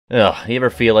Ugh, you ever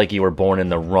feel like you were born in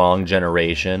the wrong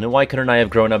generation? Why couldn't I have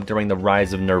grown up during the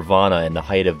rise of Nirvana and the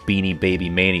height of Beanie Baby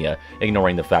mania,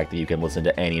 ignoring the fact that you can listen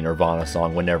to any Nirvana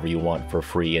song whenever you want for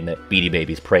free, and that Beanie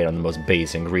Babies prey on the most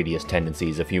base and greediest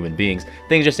tendencies of human beings?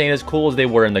 Things just ain't as cool as they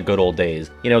were in the good old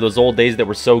days. You know, those old days that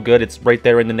were so good, it's right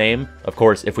there in the name? Of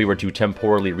course, if we were to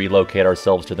temporally relocate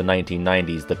ourselves to the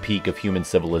 1990s, the peak of human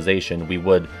civilization, we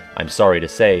would, I'm sorry to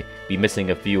say, be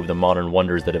missing a few of the modern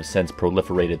wonders that have since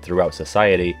proliferated throughout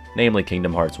society, namely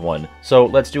Kingdom Hearts 1. So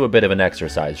let's do a bit of an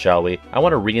exercise, shall we? I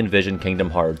want to re-envision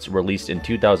Kingdom Hearts, released in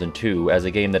 2002, as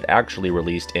a game that actually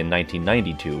released in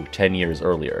 1992, 10 years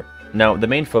earlier. Now, the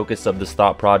main focus of this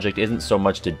thought project isn't so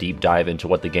much to deep dive into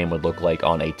what the game would look like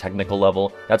on a technical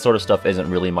level. That sort of stuff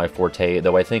isn't really my forte,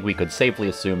 though I think we could safely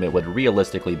assume it would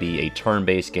realistically be a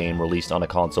turn-based game released on a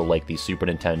console like the Super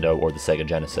Nintendo or the Sega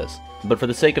Genesis. But for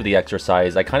the sake of the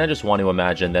exercise, I kinda just want to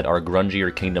imagine that our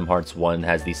grungier Kingdom Hearts 1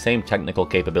 has the same technical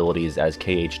capabilities as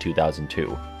KH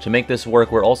 2002. To make this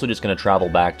work, we're also just gonna travel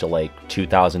back to like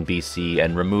 2000 BC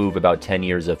and remove about 10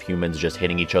 years of humans just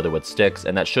hitting each other with sticks,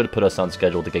 and that should put us on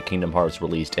schedule to get Kingdom Hearts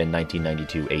released in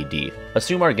 1992 AD.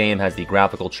 Assume our game has the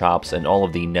graphical chops and all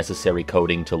of the necessary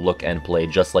coding to look and play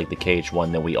just like the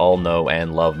KH1 that we all know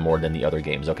and love more than the other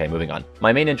games. Okay, moving on.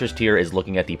 My main interest here is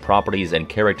looking at the properties and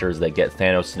characters that get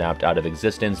Thanos snapped out of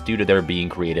existence due to their being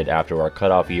created after our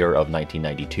cutoff year of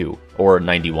 1992, or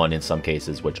 91 in some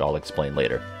cases, which I'll explain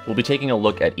later. We'll be taking a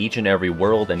look at each and every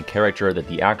world and character that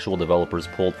the actual developers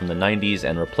pulled from the 90s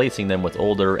and replacing them with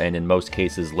older and in most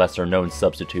cases lesser known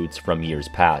substitutes from years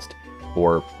past,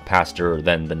 or paster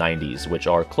than the 90s, which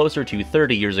are closer to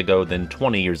 30 years ago than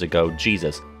 20 years ago,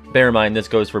 Jesus. Bear in mind, this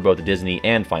goes for both Disney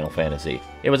and Final Fantasy.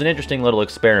 It was an interesting little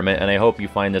experiment, and I hope you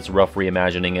find this rough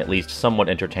reimagining at least somewhat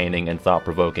entertaining and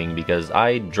thought-provoking, because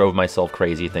I drove myself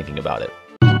crazy thinking about it.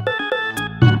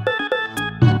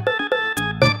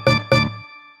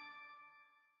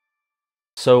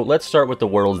 So let's start with the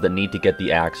worlds that need to get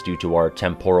the axe due to our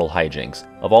temporal hijinks.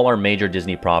 Of all our major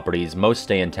Disney properties, most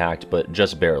stay intact, but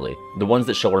just barely. The ones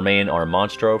that shall remain are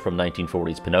Monstro from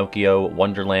 1940's Pinocchio,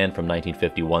 Wonderland from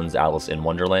 1951's Alice in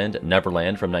Wonderland,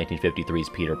 Neverland from 1953's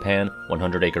Peter Pan,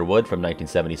 100 Acre Wood from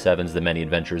 1977's The Many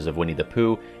Adventures of Winnie the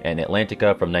Pooh, and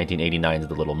Atlantica from 1989's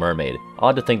The Little Mermaid.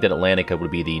 Odd to think that Atlantica would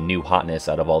be the new hotness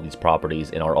out of all these properties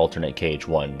in our alternate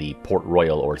KH1, the Port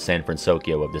Royal or San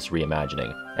Francisco of this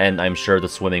reimagining. And I'm sure the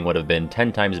swimming would have been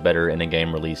 10 times better in a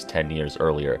game released 10 years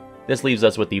earlier. This leaves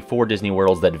us with the 4 Disney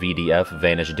worlds that VDF,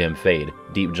 Vanish Dim Fade: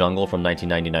 Deep Jungle from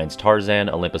 1999's Tarzan,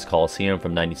 Olympus Coliseum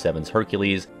from 97's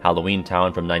Hercules, Halloween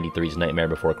Town from 93's Nightmare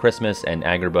Before Christmas, and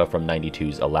Agrabah from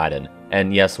 92's Aladdin.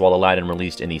 And yes, while Aladdin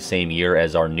released in the same year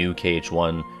as our new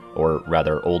KH1, or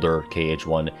rather older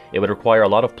KH1, it would require a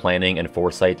lot of planning and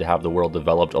foresight to have the world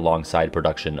developed alongside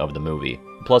production of the movie.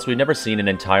 Plus, we've never seen an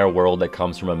entire world that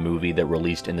comes from a movie that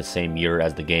released in the same year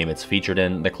as the game it's featured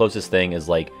in. The closest thing is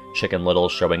like Chicken Little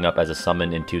showing up as a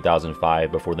summon in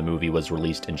 2005 before the movie was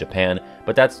released in Japan,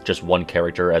 but that's just one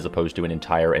character as opposed to an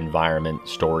entire environment,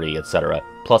 story, etc.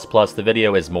 Plus, the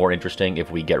video is more interesting if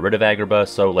we get rid of Agrabah,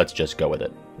 so let's just go with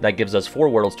it. That gives us 4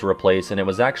 worlds to replace, and it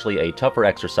was actually a tougher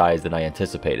exercise than I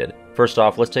anticipated. First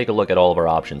off, let's take a look at all of our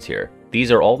options here.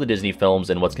 These are all the Disney films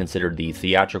in what's considered the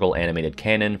theatrical animated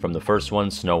canon, from the first one,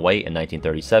 Snow White in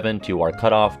 1937, to our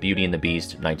cutoff, Beauty and the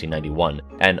Beast, 1991.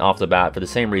 And off the bat, for the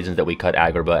same reasons that we cut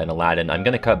Agrabah and Aladdin, I'm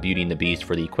going to cut Beauty and the Beast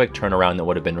for the quick turnaround that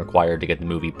would have been required to get the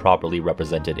movie properly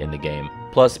represented in the game.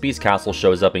 Plus, Beast Castle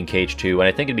shows up in KH2, and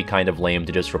I think it'd be kind of lame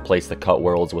to just replace the cut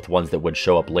worlds with ones that would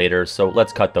show up later, so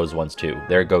let's cut those ones too.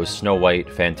 There goes Snow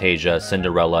White, Fantasia,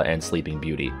 Cinderella, and Sleeping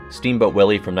Beauty. Steamboat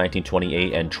Willie from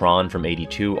 1928 and Tron from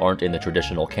 82 aren't in the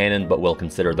traditional canon, but we'll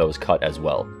consider those cut as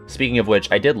well. Speaking of which,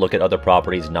 I did look at other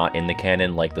properties not in the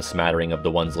canon, like the smattering of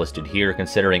the ones listed here,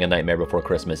 considering A Nightmare Before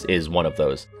Christmas is one of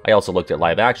those. I also looked at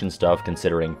live action stuff,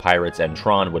 considering Pirates and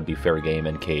Tron would be fair game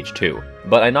in KH2.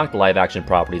 But I knocked the live action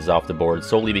properties off the board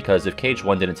solely because if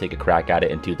KH1 didn't take a crack at it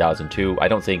in 2002, I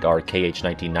don't think our KH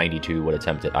 1992 would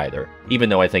attempt it either, even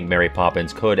though I think Mary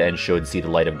Poppins could and should see the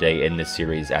light of day in this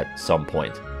series at some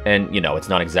point. And, you know, it's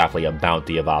not exactly a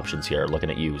bounty of options here,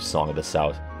 looking at you, Song of the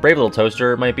South. Brave Little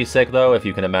Toaster might be sick though, if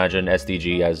you can imagine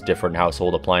SDG as different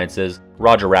household appliances.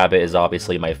 Roger Rabbit is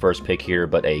obviously my first pick here,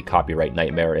 but a copyright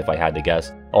nightmare if I had to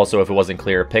guess. Also, if it wasn't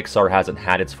clear, Pixar hasn't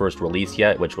had its first release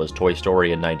yet, which was Toy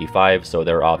Story in '95, so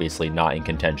they're obviously not in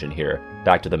contention here.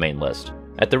 Back to the main list.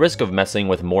 At the risk of messing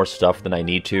with more stuff than I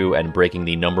need to and breaking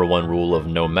the #1 rule of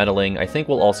no meddling, I think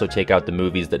we'll also take out the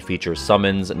movies that feature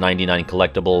summons, 99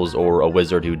 collectibles, or a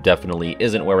wizard who definitely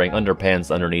isn't wearing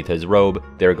underpants underneath his robe.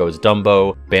 There goes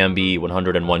Dumbo, Bambi,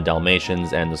 101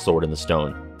 Dalmatians, and The Sword in the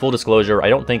Stone. Full disclosure, I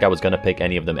don't think I was going to pick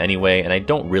any of them anyway, and I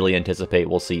don't really anticipate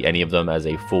we'll see any of them as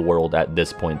a full world at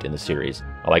this point in the series.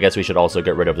 Oh, I guess we should also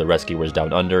get rid of the Rescuers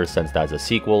Down Under, since that's a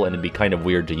sequel, and it'd be kind of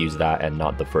weird to use that and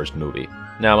not the first movie.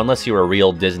 Now, unless you're a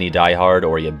real Disney diehard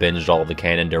or you binged all of the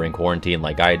canon during quarantine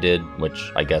like I did,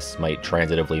 which I guess might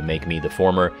transitively make me the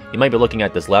former, you might be looking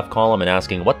at this left column and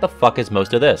asking, what the fuck is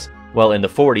most of this? Well, in the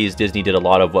 40s, Disney did a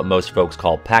lot of what most folks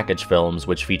call package films,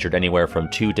 which featured anywhere from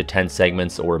 2 to 10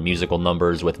 segments or musical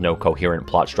numbers with no coherent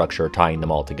plot structure tying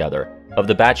them all together. Of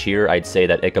the batch here, I'd say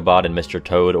that Ichabod and Mr.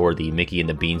 Toad or the Mickey and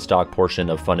the Beanstalk portion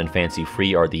of Fun and Fancy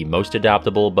Free are the most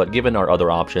adaptable, but given our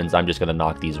other options, I'm just gonna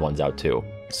knock these ones out too.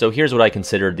 So here's what I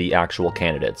considered the actual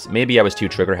candidates. Maybe I was too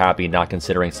trigger happy not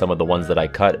considering some of the ones that I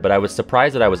cut, but I was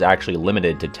surprised that I was actually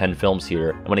limited to 10 films here,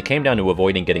 and when it came down to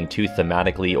avoiding getting too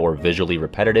thematically or visually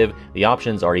repetitive, the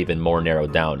options are even more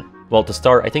narrowed down. Well, to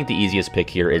start, I think the easiest pick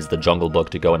here is the Jungle Book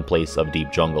to go in place of Deep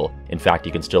Jungle. In fact,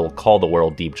 you can still call the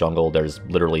world Deep Jungle, there's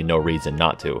literally no reason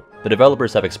not to. The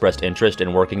developers have expressed interest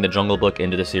in working the Jungle Book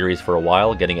into the series for a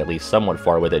while, getting at least somewhat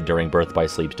far with it during Birth by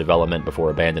Sleep's development before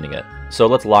abandoning it. So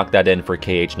let's lock that in for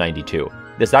KH92.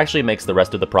 This actually makes the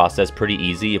rest of the process pretty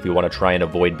easy if we want to try and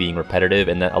avoid being repetitive,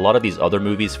 in that a lot of these other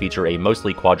movies feature a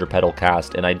mostly quadrupedal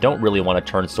cast, and I don't really want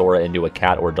to turn Sora into a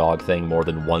cat or dog thing more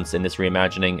than once in this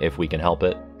reimagining if we can help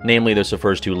it. Namely, this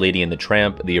refers to Lady and the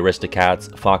Tramp, the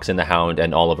Aristocats, Fox and the Hound,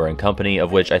 and Oliver and Company,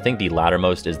 of which I think the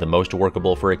lattermost is the most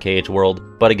workable for a KH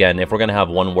world. But again, if we're going to have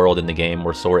one world in the game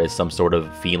where Sora is some sort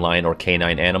of feline or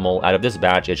canine animal, out of this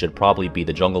batch it should probably be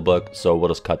the Jungle Book, so we'll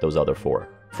just cut those other 4.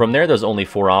 From there, there's only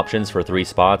 4 options for 3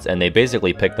 spots, and they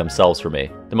basically pick themselves for me.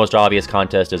 The most obvious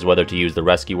contest is whether to use The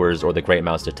Rescuers or The Great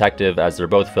Mouse Detective, as they're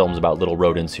both films about little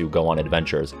rodents who go on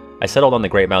adventures. I settled on The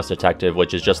Great Mouse Detective,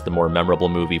 which is just the more memorable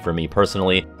movie for me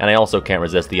personally, and I also can't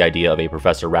resist the idea of a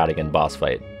Professor Ratigan boss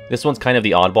fight. This one's kind of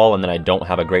the oddball, and then I don't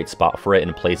have a great spot for it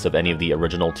in place of any of the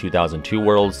original 2002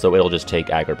 worlds, so it'll just take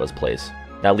Agrippa's place.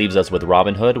 That leaves us with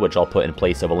Robin Hood, which I'll put in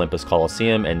place of Olympus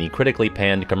Coliseum, and the critically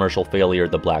panned commercial failure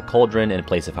The Black Cauldron in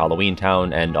place of Halloween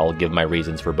Town, and I'll give my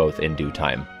reasons for both in due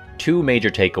time. 2 major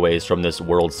takeaways from this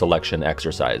world selection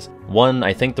exercise. One,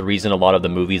 I think the reason a lot of the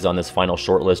movies on this final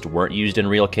shortlist weren't used in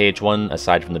real KH1,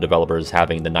 aside from the developers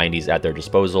having the 90s at their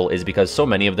disposal, is because so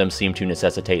many of them seem to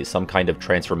necessitate some kind of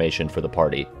transformation for the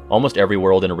party. Almost every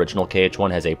world in original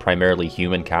KH1 has a primarily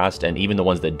human cast, and even the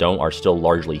ones that don't are still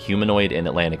largely humanoid in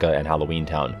Atlantica and Halloween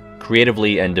Town.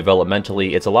 Creatively and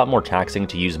developmentally, it's a lot more taxing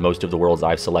to use most of the worlds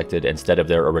I've selected instead of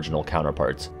their original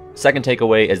counterparts. Second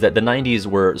takeaway is that the 90s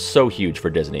were so huge for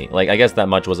Disney. Like, I guess that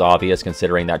much was obvious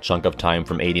considering that chunk of time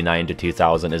from 89 to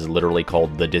 2000 is literally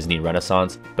called the Disney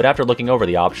Renaissance, but after looking over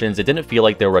the options, it didn't feel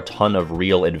like there were a ton of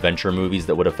real adventure movies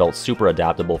that would have felt super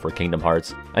adaptable for Kingdom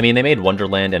Hearts. I mean, they made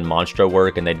Wonderland and Monstro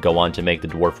work, and they'd go on to make the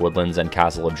Dwarf Woodlands and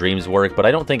Castle of Dreams work, but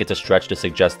I don't think it's a stretch to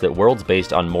suggest that worlds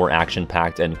based on more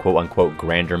action-packed and quote-unquote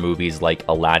grander movies like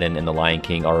Aladdin and The Lion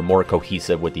King are more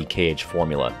cohesive with the KH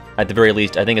formula. At the very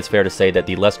least, I think it's fair to say that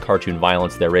the less cartoon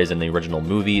violence there is in the original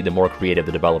movie, the more creative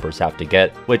the developers have to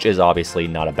get, which is obviously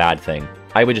not a bad thing.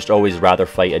 I would just always rather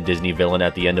fight a Disney villain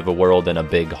at the end of a world than a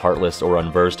big, heartless or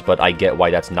unversed, but I get why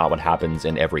that's not what happens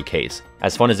in every case.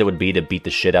 As fun as it would be to beat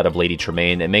the shit out of Lady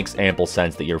Tremaine, it makes ample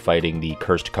sense that you're fighting the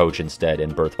cursed coach instead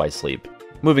in Birth by Sleep.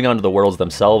 Moving on to the worlds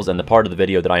themselves, and the part of the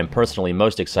video that I am personally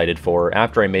most excited for,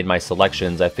 after I made my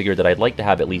selections, I figured that I'd like to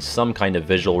have at least some kind of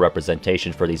visual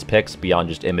representation for these picks beyond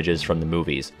just images from the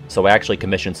movies. So I actually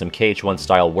commissioned some KH1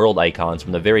 style world icons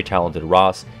from the very talented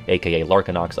Ross, aka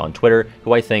Larkenox on Twitter,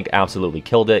 who I think absolutely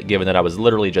killed it, given that I was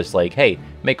literally just like, hey,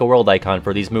 make a world icon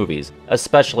for these movies,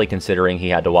 especially considering he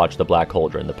had to watch The Black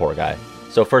Cauldron, the poor guy.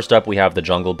 So first up we have the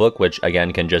Jungle Book, which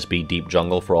again can just be Deep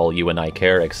Jungle for all you and I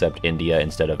care, except India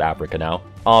instead of Africa now.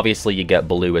 Obviously you get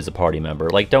Baloo as a party member.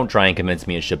 Like, don't try and convince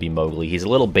me it should be Mowgli. He's a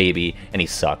little baby and he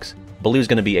sucks. Baloo's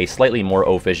gonna be a slightly more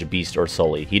oafish Beast or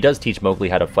Sully. He does teach Mowgli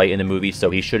how to fight in the movie, so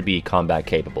he should be combat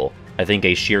capable. I think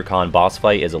a Shere Khan boss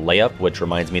fight is a layup, which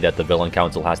reminds me that the villain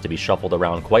council has to be shuffled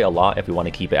around quite a lot if we want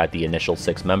to keep it at the initial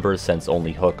 6 members, since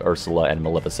only Hook, Ursula, and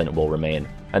Maleficent will remain.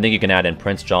 I think you can add in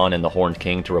Prince John and the Horned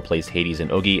King to replace Hades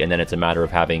and Oogie, and then it's a matter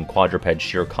of having quadruped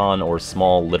Shere Khan or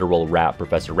small literal rat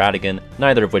Professor Ratigan,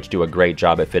 neither of which do a great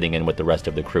job at fitting in with the rest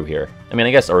of the crew here. I mean,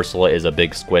 I guess Ursula is a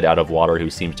big squid out of water who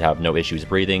seems to have no issues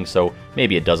breathing, so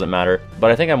maybe it doesn't matter,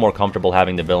 but I think I'm more comfortable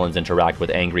having the villains interact with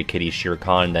angry kitty Shere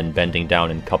Khan than bending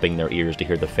down and cupping their ears to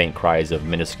hear the faint cries of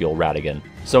minuscule Ratigan.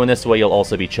 So in this way you'll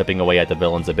also be chipping away at the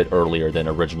villains a bit earlier than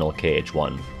original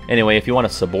KH1. Anyway, if you want a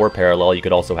Sabor parallel, you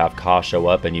could also have Ka show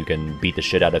up, up and you can beat the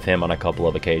shit out of him on a couple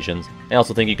of occasions. I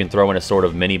also think you can throw in a sort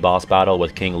of mini boss battle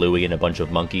with King Louie and a bunch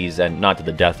of monkeys, and not to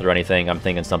the death or anything, I'm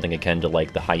thinking something akin to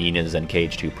like the hyenas and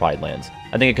Cage 2 Pride Lands.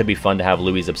 I think it could be fun to have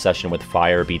Louie's obsession with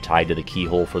fire be tied to the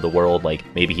keyhole for the world, like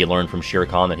maybe he learned from Shere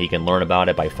Khan that he can learn about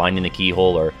it by finding the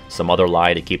keyhole, or some other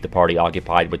lie to keep the party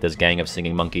occupied with this gang of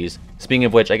singing monkeys. Speaking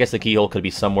of which, I guess the keyhole could be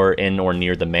somewhere in or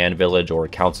near the Man Village or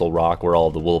Council Rock where all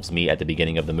of the wolves meet at the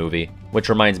beginning of the movie. Which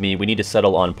reminds me, we need to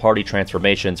settle on party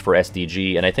transformations for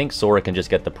SDG, and I think Sora can just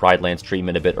get the Pride Lands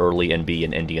treatment a bit early and be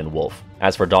an Indian wolf.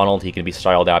 As for Donald, he can be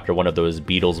styled after one of those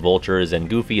Beatles vultures, and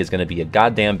Goofy is going to be a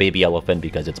goddamn baby elephant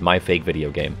because it's my fake video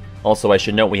game. Also, I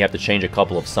should note we have to change a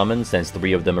couple of summons since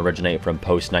 3 of them originate from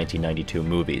post-1992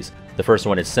 movies. The first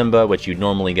one is Simba, which you'd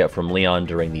normally get from Leon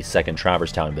during the second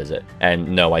Traverse Town visit. And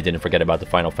no, I didn't forget about the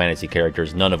Final Fantasy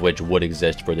characters, none of which would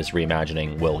exist for this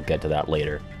reimagining. We'll get to that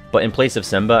later. But in place of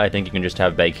Simba, I think you can just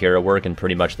have Bagheera work in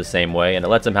pretty much the same way, and it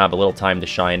lets him have a little time to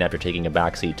shine after taking a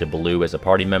backseat to Baloo as a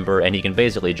party member, and he can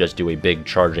basically just do a big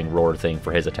charging roar thing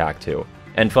for his attack too.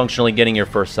 And functionally, getting your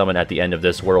first summon at the end of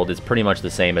this world is pretty much the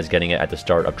same as getting it at the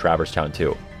start of Traverse Town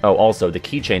 2. Oh, also, the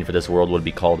keychain for this world would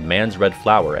be called Man's Red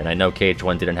Flower, and I know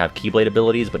KH1 didn't have Keyblade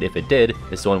abilities, but if it did,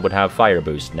 this one would have Fire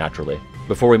Boost, naturally.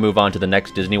 Before we move on to the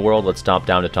next Disney World, let's stop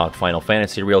down to talk Final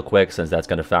Fantasy real quick, since that's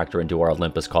going to factor into our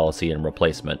Olympus Coliseum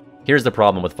replacement. Here's the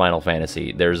problem with Final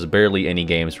Fantasy, there's barely any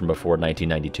games from before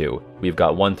 1992. We've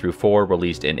got 1 through 4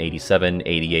 released in 87,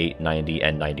 88, 90,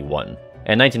 and 91.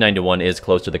 And 1991 is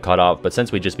close to the cutoff, but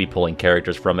since we'd just be pulling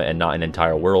characters from it and not an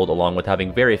entire world, along with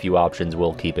having very few options,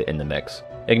 we'll keep it in the mix.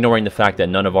 Ignoring the fact that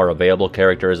none of our available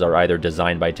characters are either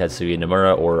designed by Tetsuya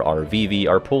Nomura or are Vivi,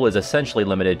 our pool is essentially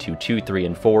limited to 2, 3,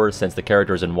 and 4, since the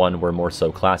characters in 1 were more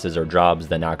so classes or jobs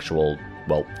than actual,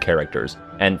 well, characters.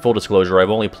 And full disclosure, I've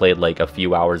only played like a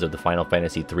few hours of the Final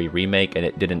Fantasy III remake, and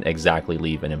it didn't exactly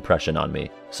leave an impression on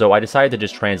me. So I decided to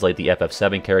just translate the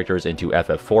FF7 characters into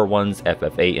FF4 ones,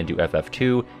 FF8 into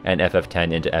FF2, and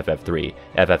FF10 into FF3.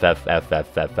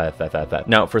 FFFFFFFFF.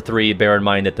 Now for 3, bear in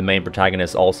mind that the main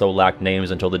protagonists also lacked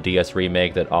names until the DS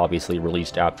remake that obviously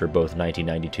released after both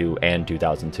 1992 and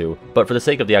 2002. But for the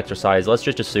sake of the exercise, let's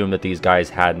just assume that these guys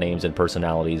had names and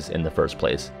personalities in the first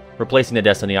place. Replacing the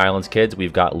Destiny Islands kids,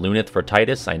 we've got Lunith for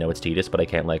Titus, I know it's Titus, but I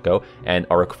can't let go, and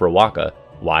Ark for Waka.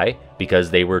 Why? Because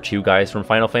they were 2 guys from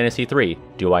Final Fantasy III.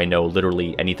 Do I know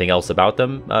literally anything else about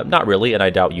them? Not really, and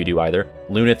I doubt you do either.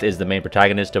 Lunith is the main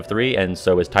protagonist of 3, and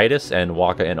so is Titus, and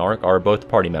Waka and Ark are both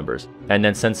party members. And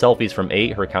then since Selphie's from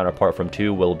 8, her counterpart from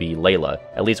 2 will be Layla.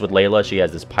 At least with Layla, she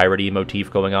has this piratey motif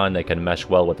going on that can mesh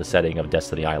well with the setting of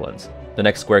Destiny Islands. The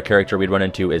next square character we'd run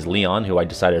into is Leon, who I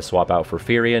decided to swap out for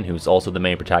Firion, who's also the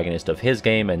main protagonist of his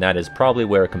game, and that is probably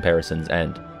where comparisons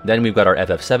end. Then we've got our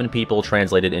FF7 people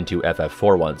translated into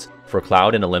FF4 ones. For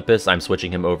Cloud and Olympus, I'm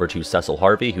switching him over to Cecil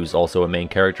Harvey, who's also a main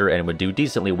character and would do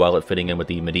decently well at fitting in with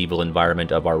the medieval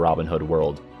environment of our Robin Hood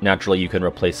world. Naturally, you can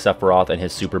replace Sephiroth and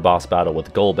his super boss battle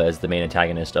with Golbez, the main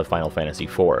antagonist of Final Fantasy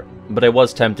IV. But I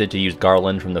was tempted to use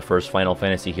Garland from the first Final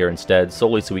Fantasy here instead,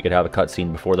 solely so we could have a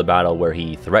cutscene before the battle where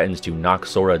he threatens to knock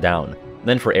Sora down.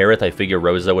 Then for Aerith, I figure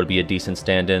Rosa would be a decent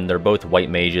stand-in. They're both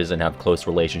white mages and have close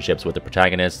relationships with the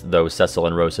protagonists, though Cecil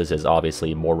and Rosa's is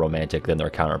obviously more romantic than their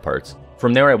counterparts.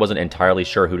 From there, I wasn't entirely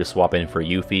sure who to swap in for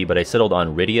Yuffie, but I settled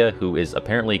on Rydia, who is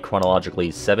apparently chronologically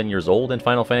 7 years old in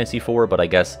Final Fantasy IV, but I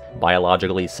guess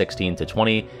biologically 16 to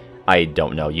 20. I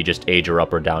don't know, you just age her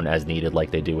up or down as needed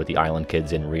like they do with the Island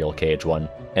Kids in real KH1.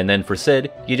 And then for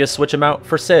Cid, you just switch him out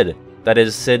for Cid. That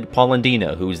is Cid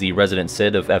Polendina, who's the resident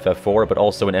Cid of FF4, but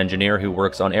also an engineer who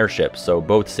works on airships, so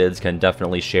both Cids can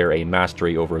definitely share a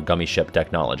mastery over gummy ship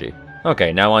technology.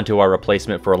 Okay, now on to our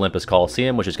replacement for Olympus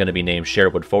Coliseum, which is going to be named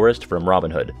Sherwood Forest from Robin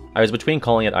Hood. I was between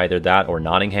calling it either that or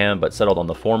Nottingham, but settled on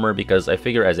the former because I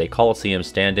figure as a Coliseum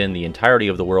stand-in, the entirety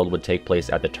of the world would take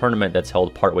place at the tournament that's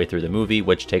held partway through the movie,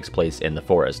 which takes place in the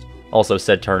forest. Also,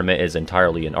 said tournament is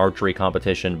entirely an archery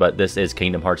competition, but this is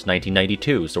Kingdom Hearts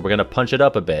 1992, so we're going to punch it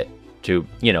up a bit. To,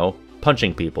 you know,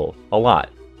 punching people. A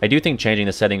lot. I do think changing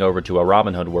the setting over to a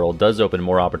Robin Hood world does open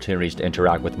more opportunities to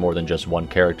interact with more than just one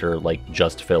character, like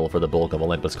just Phil for the bulk of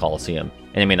Olympus Coliseum.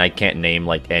 And I mean, I can't name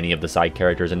like any of the side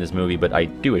characters in this movie, but I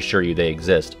do assure you they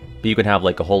exist. But you can have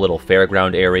like a whole little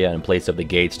fairground area in place of the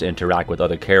gates to interact with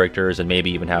other characters, and maybe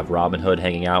even have Robin Hood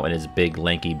hanging out in his big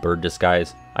lanky bird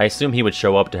disguise. I assume he would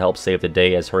show up to help save the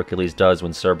day as Hercules does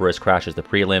when Cerberus crashes the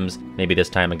prelims, maybe this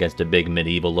time against a big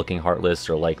medieval looking Heartless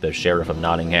or like the Sheriff of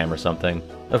Nottingham or something.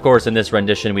 Of course, in this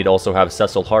rendition we'd also have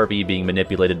Cecil Harvey being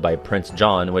manipulated by Prince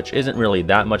John, which isn't really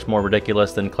that much more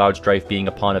ridiculous than Cloud Strife being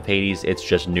a pawn of Hades, it's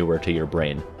just newer to your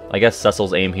brain. I guess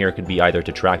Cecil's aim here could be either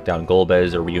to track down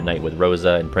Golbez or reunite with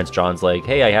Rosa, and Prince John's like,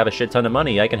 hey, I have a shit ton of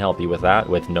money, I can help you with that,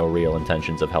 with no real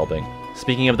intentions of helping.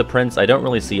 Speaking of the Prince, I don't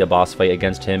really see a boss fight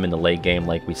against him in the late game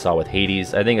like we saw with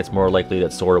Hades. I think it's more likely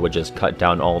that Sora would just cut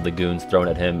down all the goons thrown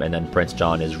at him, and then Prince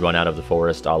John is run out of the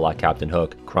forest a la Captain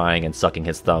Hook, crying and sucking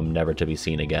his thumb never to be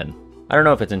seen again. I don't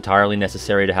know if it's entirely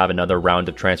necessary to have another round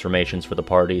of transformations for the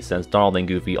party, since Donald and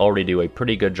Goofy already do a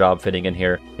pretty good job fitting in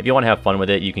here. If you want to have fun with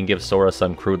it, you can give Sora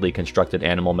some crudely constructed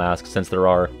animal masks, since there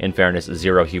are, in fairness,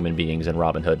 0 human beings in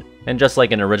Robin Hood. And just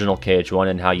like in original KH1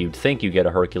 and how you'd think you get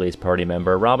a Hercules party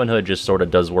member, Robin Hood just sorta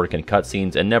does work in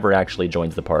cutscenes and never actually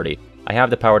joins the party. I have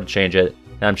the power to change it,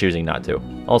 and I'm choosing not to.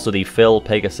 Also, the Phil,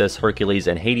 Pegasus, Hercules,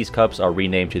 and Hades cups are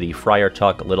renamed to the Friar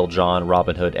Tuck, Little John,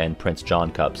 Robin Hood, and Prince John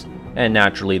cups. And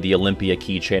naturally, the Olympia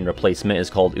keychain replacement is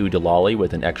called Oodalali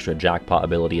with an extra jackpot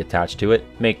ability attached to it.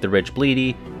 Make the rich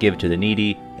bleedy, give to the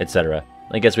needy, etc.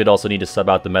 I guess we'd also need to sub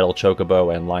out the Metal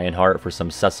Chocobo and Lionheart for some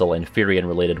Cecil and Firion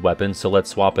related weapons, so let's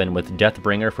swap in with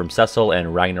Deathbringer from Cecil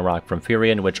and Ragnarok from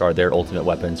Firion, which are their ultimate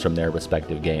weapons from their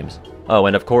respective games. Oh,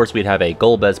 and of course we'd have a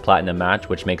Golbez Platinum match,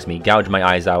 which makes me gouge my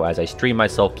eyes out as I stream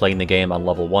myself playing the game on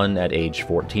level 1 at age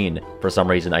 14. For some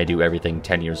reason I do everything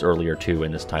 10 years earlier too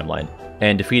in this timeline.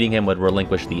 And defeating him would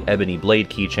relinquish the Ebony Blade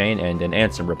keychain and an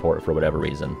Ansem report for whatever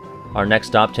reason. Our next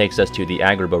stop takes us to the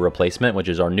Agrabah replacement, which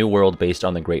is our new world based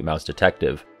on the Great Mouse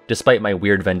Detective. Despite my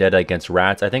weird vendetta against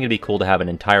rats, I think it'd be cool to have an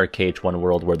entire KH1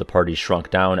 world where the party shrunk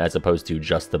down as opposed to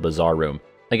just the Bazaar Room.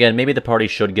 Again, maybe the party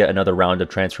should get another round of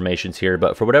transformations here,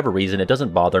 but for whatever reason it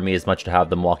doesn't bother me as much to have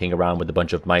them walking around with a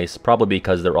bunch of mice, probably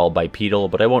because they're all bipedal,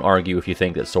 but I won't argue if you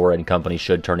think that Sora and company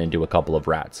should turn into a couple of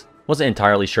rats. Wasn't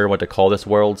entirely sure what to call this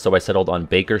world, so I settled on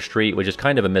Baker Street, which is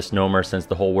kind of a misnomer since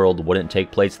the whole world wouldn't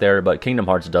take place there, but Kingdom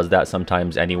Hearts does that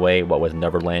sometimes anyway, what with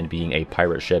Neverland being a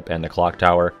pirate ship and the clock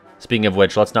tower. Speaking of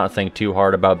which, let's not think too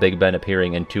hard about Big Ben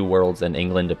appearing in 2 worlds and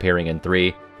England appearing in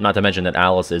 3, not to mention that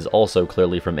Alice is also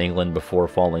clearly from England before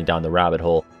falling down the rabbit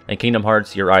hole. In Kingdom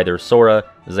Hearts, you're either Sora,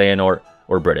 Xehanort,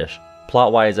 or British.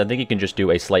 Plot-wise, I think you can just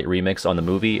do a slight remix on the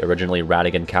movie. Originally,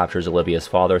 Ratigan captures Olivia's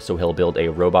father, so he'll build a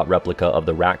robot replica of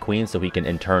the Rat Queen so he can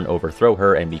in turn overthrow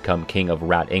her and become King of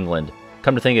Rat England.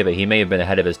 Come to think of it, he may have been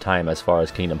ahead of his time as far as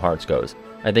Kingdom Hearts goes.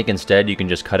 I think instead you can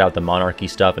just cut out the monarchy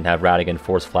stuff and have Ratigan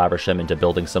force Flaversham into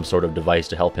building some sort of device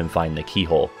to help him find the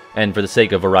keyhole. And for the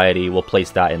sake of variety, we'll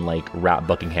place that in like Rat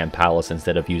Buckingham Palace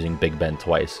instead of using Big Ben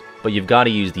twice. But you've got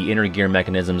to use the inner gear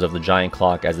mechanisms of the giant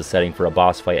clock as the setting for a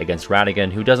boss fight against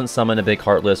Ratigan, who doesn't summon a big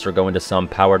Heartless or go into some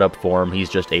powered up form. He's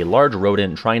just a large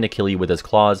rodent trying to kill you with his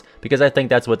claws, because I think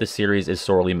that's what this series is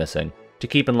sorely missing. To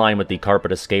keep in line with the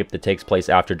carpet escape that takes place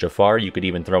after Jafar, you could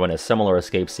even throw in a similar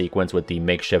escape sequence with the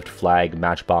makeshift flag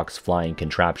matchbox flying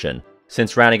contraption.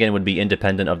 Since Ratigan would be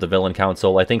independent of the Villain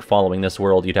Council, I think following this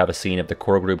world you'd have a scene of the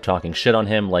core group talking shit on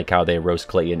him like how they roast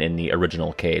Clayton in the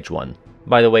original KH1.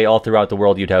 By the way, all throughout the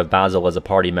world you'd have Basil as a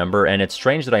party member, and it's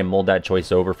strange that I mulled that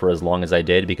choice over for as long as I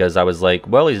did, because I was like,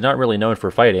 well, he's not really known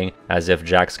for fighting, as if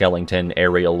Jack Skellington,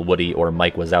 Ariel, Woody, or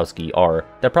Mike Wazowski are.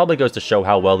 That probably goes to show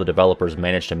how well the developers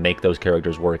managed to make those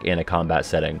characters work in a combat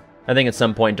setting. I think at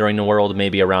some point during the world,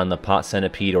 maybe around the Pot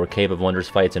Centipede or Cave of Wonders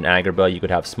fights in Agrabah, you could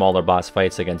have smaller boss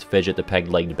fights against Fidget the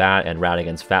Peg-Legged Bat and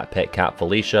Ratigan's Fat Pet Cat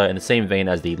Felicia in the same vein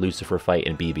as the Lucifer fight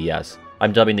in BBS.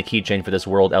 I'm dubbing the keychain for this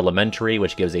world Elementary,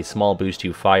 which gives a small boost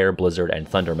to Fire, Blizzard, and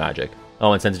Thunder magic.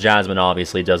 Oh, and since Jasmine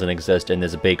obviously doesn't exist in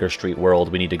this Baker Street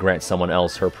world, we need to grant someone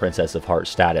else her Princess of Heart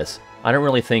status. I don't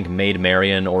really think Maid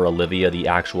Marian or Olivia the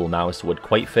actual mouse would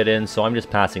quite fit in, so I'm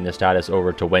just passing the status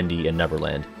over to Wendy in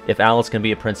Neverland. If Alice can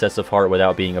be a Princess of Heart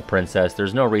without being a princess,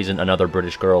 there's no reason another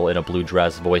British girl in a blue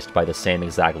dress voiced by the same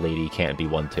exact lady can't be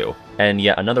one too. And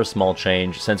yet another small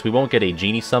change, since we won't get a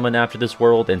genie summon after this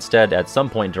world, instead at some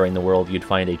point during the world you'd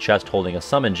find a chest holding a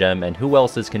summon gem, and who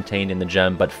else is contained in the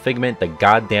gem but Figment the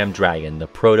goddamn dragon, the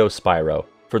Proto-Spyro.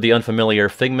 For the unfamiliar,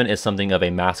 Figment is something of a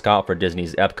mascot for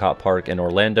Disney's Epcot Park in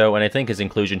Orlando, and I think his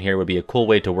inclusion here would be a cool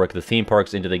way to work the theme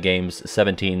parks into the game's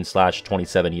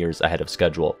 17/27 years ahead of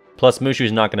schedule. Plus,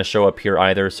 Mushu's not going to show up here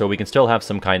either, so we can still have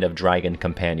some kind of dragon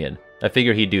companion. I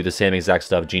figure he'd do the same exact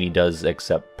stuff Genie does,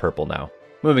 except purple now.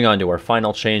 Moving on to our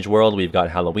final change world, we've got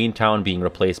Halloween Town being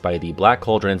replaced by the Black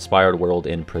Cauldron-inspired world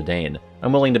in Prydain.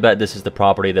 I'm willing to bet this is the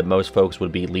property that most folks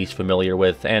would be least familiar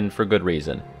with, and for good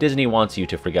reason. Disney wants you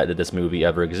to forget that this movie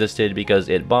ever existed because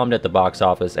it bombed at the box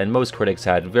office and most critics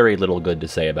had very little good to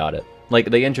say about it. Like,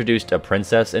 they introduced a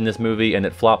princess in this movie, and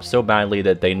it flopped so badly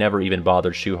that they never even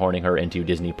bothered shoehorning her into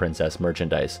Disney princess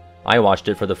merchandise. I watched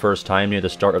it for the first time near the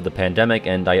start of the pandemic,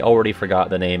 and I already forgot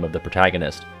the name of the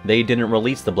protagonist. They didn't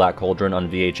release The Black Cauldron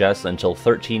on VHS until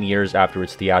 13 years after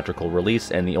its theatrical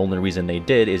release, and the only reason they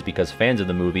did is because fans of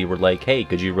the movie were like, hey,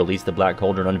 could you release The Black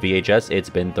Cauldron on VHS? It's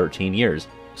been 13 years.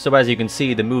 So as you can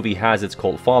see, the movie has its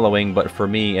cult following, but for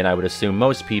me, and I would assume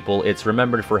most people, it's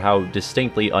remembered for how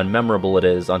distinctly unmemorable it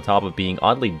is, on top of being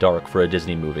oddly dark for a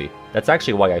Disney movie. That's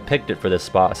actually why I picked it for this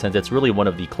spot, since it's really one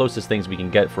of the closest things we can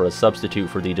get for a substitute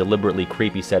for the deliberately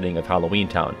creepy setting of Halloween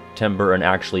Town. Tim Burton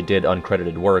actually did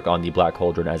uncredited work on The Black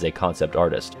Cauldron as a concept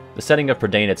artist. The setting of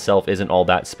Prydain itself isn't all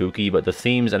that spooky, but the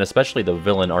themes and especially the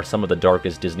villain are some of the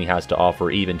darkest Disney has to offer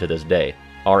even to this day.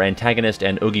 Our antagonist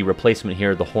and Oogie replacement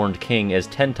here, the Horned King, is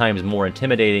 10 times more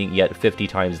intimidating, yet 50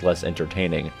 times less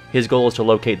entertaining. His goal is to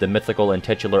locate the mythical and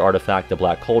titular artifact, the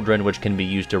Black Cauldron, which can be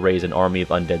used to raise an army of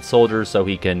undead soldiers so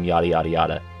he can yada yada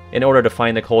yada. In order to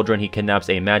find the cauldron, he kidnaps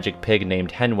a magic pig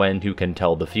named Henwen who can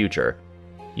tell the future.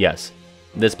 Yes,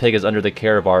 this pig is under the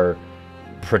care of our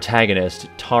protagonist,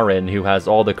 Taran, who has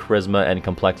all the charisma and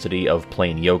complexity of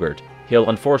plain yogurt. He'll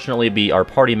unfortunately be our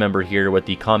party member here with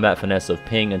the combat finesse of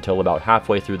Ping until about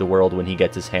halfway through the world when he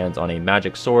gets his hands on a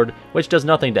magic sword, which does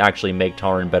nothing to actually make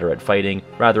Taran better at fighting,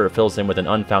 rather it fills him with an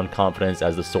unfound confidence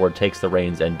as the sword takes the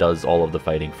reins and does all of the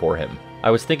fighting for him. I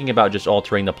was thinking about just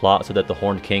altering the plot so that the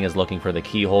Horned King is looking for the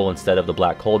keyhole instead of the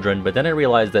Black Cauldron, but then I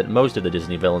realized that most of the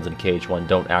Disney villains in KH1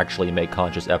 don't actually make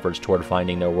conscious efforts toward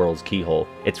finding their world's keyhole.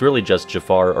 It's really just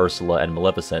Jafar, Ursula, and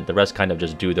Maleficent. The rest kind of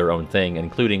just do their own thing,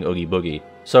 including Oogie Boogie.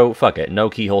 So fuck it, no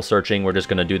keyhole searching, we're just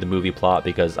gonna do the movie plot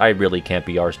because I really can't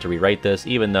be arsed to rewrite this,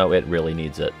 even though it really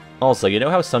needs it. Also, you know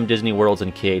how some Disney worlds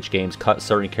and KH games cut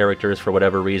certain characters for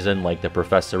whatever reason, like the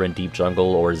Professor in Deep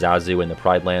Jungle or Zazu in the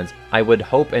Pride Lands? I would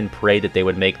hope and pray that they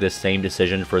would make this same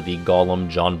decision for the Gollum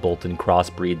John Bolton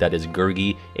crossbreed that is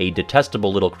Gurgi, a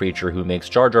detestable little creature who makes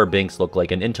Jar Jar Binks look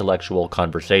like an intellectual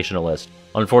conversationalist.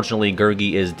 Unfortunately,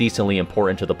 Gurgi is decently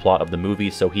important to the plot of the movie,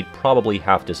 so he'd probably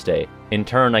have to stay. In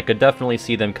turn, I could definitely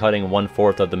see them cutting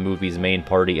 1/4 of the movie's main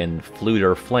party in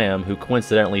Fluter Flam, who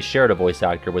coincidentally shared a voice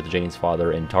actor with Jane's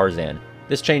father in Tarzan.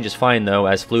 This change is fine though,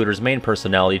 as Fluter's main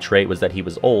personality trait was that he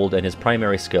was old and his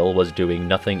primary skill was doing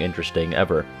nothing interesting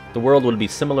ever. The world would be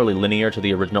similarly linear to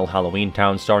the original Halloween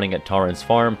Town, starting at Taran's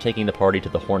farm, taking the party to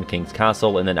the Horned King's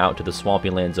castle, and then out to the swampy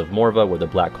lands of Morva where the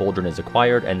Black Cauldron is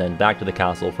acquired, and then back to the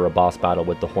castle for a boss battle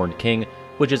with the Horned King,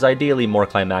 which is ideally more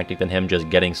climactic than him just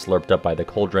getting slurped up by the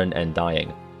cauldron and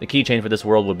dying. The keychain for this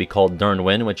world would be called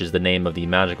Durnwin, which is the name of the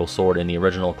magical sword in the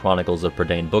original Chronicles of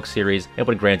Prydain book series, and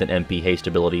would grant an MP haste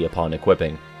ability upon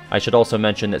equipping. I should also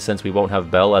mention that since we won't have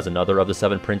Belle as another of the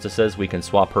 7 princesses, we can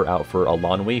swap her out for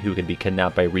Elanwi, who can be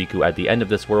kidnapped by Riku at the end of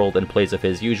this world in place of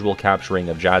his usual capturing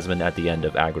of Jasmine at the end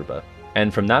of Agrabah.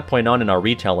 And from that point on in our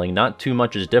retelling, not too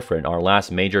much is different. Our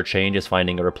last major change is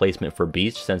finding a replacement for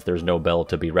Beast, since there's no Belle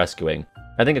to be rescuing.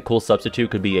 I think a cool substitute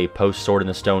could be a post-Sword in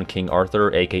the Stone King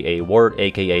Arthur, aka Wart,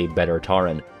 aka Better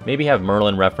Taran. Maybe have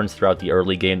Merlin reference throughout the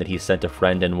early game that he sent a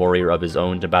friend and warrior of his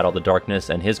own to battle the darkness,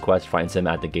 and his quest finds him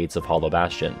at the gates of Hollow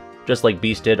Bastion. Just like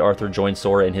Beast did, Arthur joins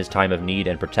Sora in his time of need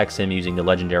and protects him using the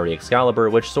legendary Excalibur,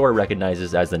 which Sora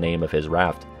recognizes as the name of his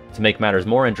raft. To make matters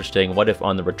more interesting, what if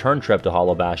on the return trip to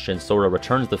Hollow Bastion, Sora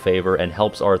returns the favor and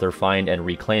helps Arthur find and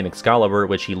reclaim Excalibur,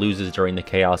 which he loses during the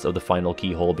chaos of the final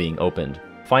keyhole being opened.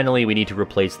 Finally, we need to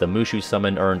replace the Mushu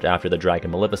summon earned after the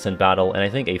Dragon Maleficent battle, and I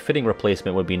think a fitting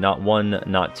replacement would be not 1,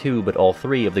 not 2, but all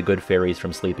 3 of the good fairies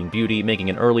from Sleeping Beauty, making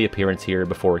an early appearance here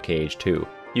before KH2.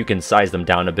 You can size them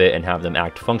down a bit and have them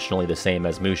act functionally the same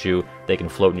as Mushu. They can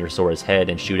float near Sora's head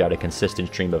and shoot out a consistent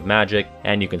stream of magic,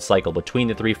 and you can cycle between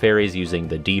the 3 fairies using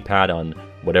the D-pad on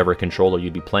whatever controller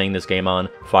you'd be playing this game on.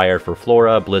 Fire for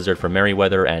Flora, Blizzard for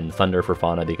Merryweather, and Thunder for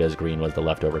Fauna because green was the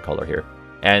leftover color here.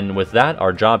 And with that,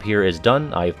 our job here is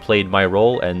done. I've played my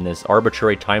role, and this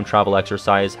arbitrary time travel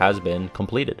exercise has been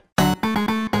completed.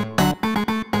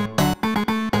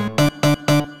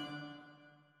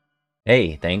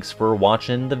 Hey, thanks for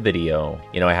watching the video.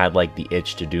 You know, I had like the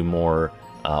itch to do more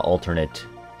alternate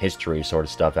history sort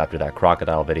of stuff after that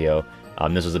crocodile video.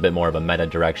 This was a bit more of a meta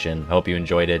direction. Hope you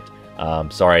enjoyed it.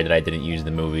 Sorry that I didn't use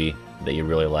the movie that you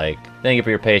really like. Thank you for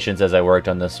your patience as I worked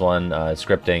on this one.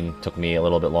 Scripting took me a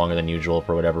little bit longer than usual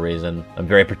for whatever reason. I'm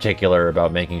very particular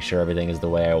about making sure everything is the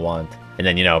way I want. And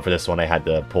then, you know, for this one I had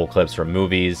to pull clips from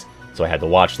movies, so I had to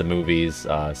watch the movies,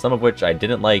 some of which I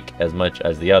didn't like as much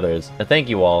as the others. And thank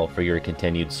you all for your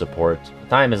continued support.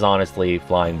 Time is honestly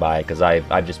flying by because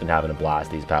I've just been having a blast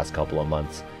these past couple of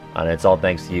months. And it's all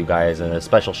thanks to you guys, and a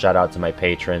special shout out to my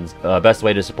patrons. Best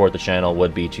way to support the channel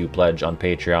would be to pledge on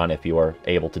Patreon if you are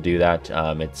able to do that.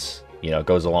 It's, you know, it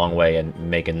goes a long way in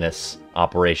making this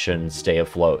operation stay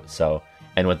afloat. So,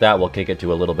 and with that, we'll kick it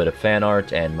to a little bit of fan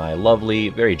art and my lovely,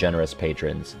 very generous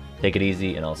patrons. Take it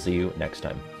easy, and I'll see you next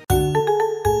time.